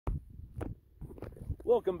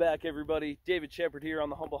Welcome back, everybody. David Shepard here on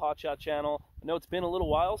the Only Hotshot channel. I know it's been a little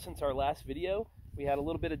while since our last video. We had a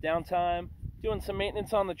little bit of downtime, doing some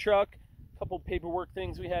maintenance on the truck, a couple paperwork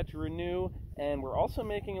things we had to renew, and we're also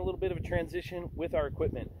making a little bit of a transition with our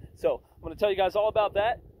equipment. So I'm going to tell you guys all about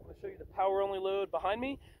that. I'm going to show you the power only load behind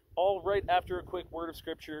me, all right after a quick word of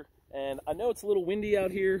scripture. And I know it's a little windy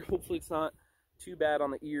out here. Hopefully it's not too bad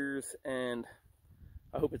on the ears, and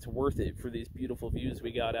I hope it's worth it for these beautiful views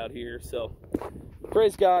we got out here. So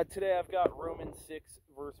praise God. Today I've got Romans 6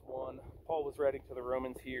 verse 1. Paul was writing to the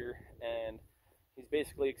Romans here, and he's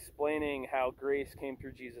basically explaining how grace came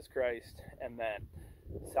through Jesus Christ, and that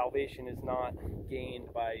salvation is not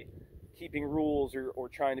gained by keeping rules or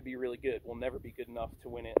trying to be really good. We'll never be good enough to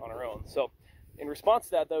win it on our own. So in response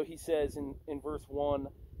to that, though, he says in verse 1,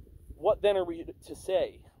 what then are we to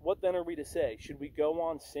say? What then are we to say? Should we go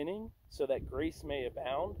on sinning so that grace may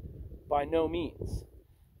abound? By no means.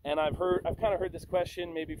 And I've kind of heard this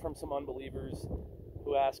question maybe from some unbelievers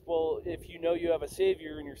who ask, well, if you know you have a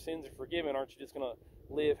Savior and your sins are forgiven, aren't you just going to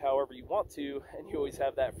live however you want to? And you always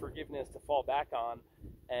have that forgiveness to fall back on.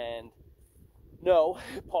 And no,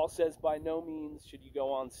 Paul says by no means should you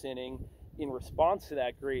go on sinning. In response to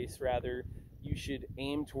that grace, rather, you should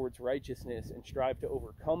aim towards righteousness and strive to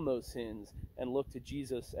overcome those sins and look to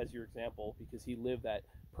Jesus as your example, because he lived that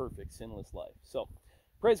perfect, sinless life. So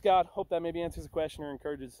praise God. Hope that maybe answers the question or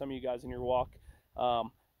encourages some of you guys in your walk.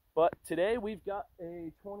 But today we've got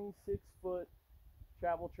a 26-foot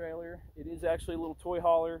travel trailer. It is actually a little toy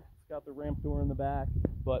hauler. It's got the ramp door in the back,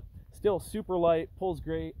 but still super light, pulls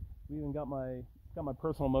great. We even got my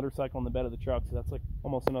personal motorcycle in the bed of the truck, so that's like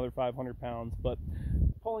almost another 500 pounds, but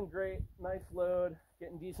pulling great, nice load,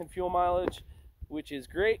 getting decent fuel mileage, which is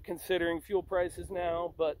great considering fuel prices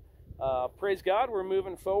now. But praise God, we're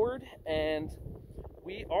moving forward, and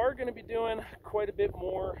we are going to be doing quite a bit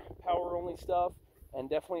more power only stuff and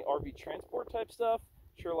definitely RV transport type stuff.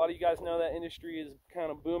 I'm sure a lot of you guys know that industry is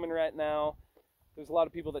kind of booming right now. There's a lot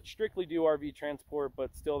of people that strictly do RV transport,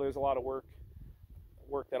 but still there's a lot of work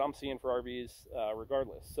that I'm seeing for RVs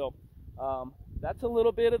regardless. So that's a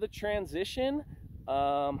little bit of the transition.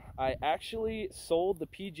 I actually sold the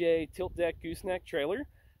PJ tilt deck gooseneck trailer.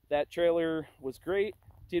 That trailer was great,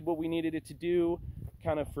 did what we needed it to do,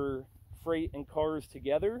 kind of for freight and cars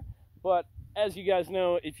together. But as you guys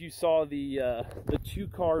know, if you saw the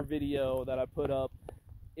 2-car video that I put up,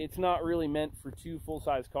 it's not really meant for 2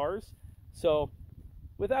 full-size cars. So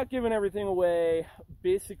without giving everything away,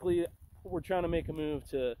 basically we're trying to make a move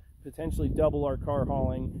to potentially double our car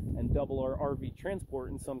hauling and double our RV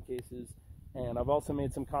transport in some cases. And I've also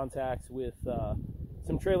made some contacts with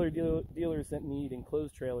some trailer dealers that need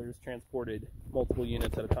enclosed trailers transported multiple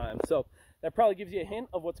units at a time. So that probably gives you a hint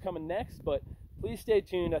of what's coming next, but please stay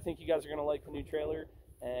tuned. I think you guys are going to like the new trailer,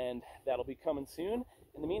 and that'll be coming soon.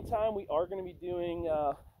 In the meantime, we are going to be doing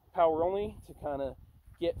power only to kind of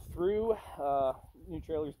get through new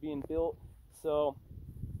trailers being built. So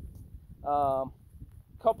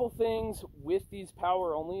couple things with these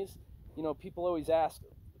power onlys. You know, people always ask,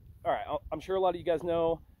 all right, I'm sure a lot of you guys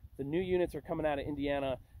know the new units are coming out of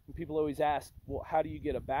Indiana, and people always ask, well, how do you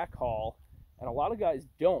get a backhaul? And a lot of guys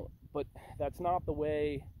don't, but that's not the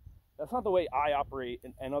way I operate,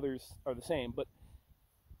 and others are the same. But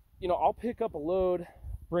you know, I'll pick up a load,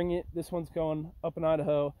 bring it, this one's going up in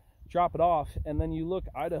Idaho, drop it off, and then you look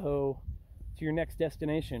Idaho to your next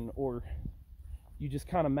destination, or you just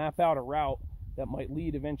kind of map out a route that might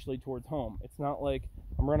lead eventually towards home. It's not like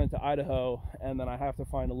I'm running to Idaho and then I have to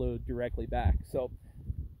find a load directly back. So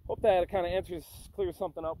hope that kind of clears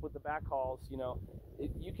something up with the backhauls. You know,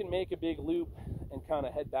 you can make a big loop and kind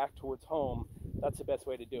of head back towards home. That's the best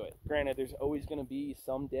way to do it. Granted, there's always going to be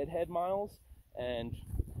some deadhead miles, and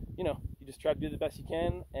you know, you just try to do the best you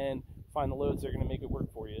can and find the loads that are going to make it work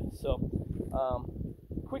for you. So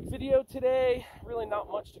quick video today, really not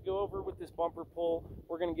much to go over with this bumper pull.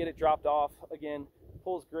 We're going to get it dropped off. Again,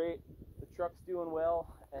 pulls great, the truck's doing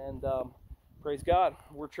well, and praise God,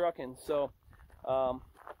 we're trucking. So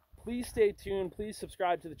please stay tuned, please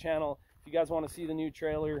subscribe to the channel if you guys want to see the new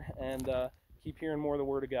trailer, and keep hearing more of the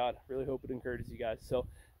Word of God. Really hope it encourages you guys. So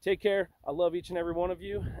take care. I love each and every one of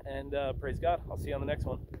you, and praise God. I'll see you on the next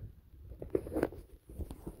one.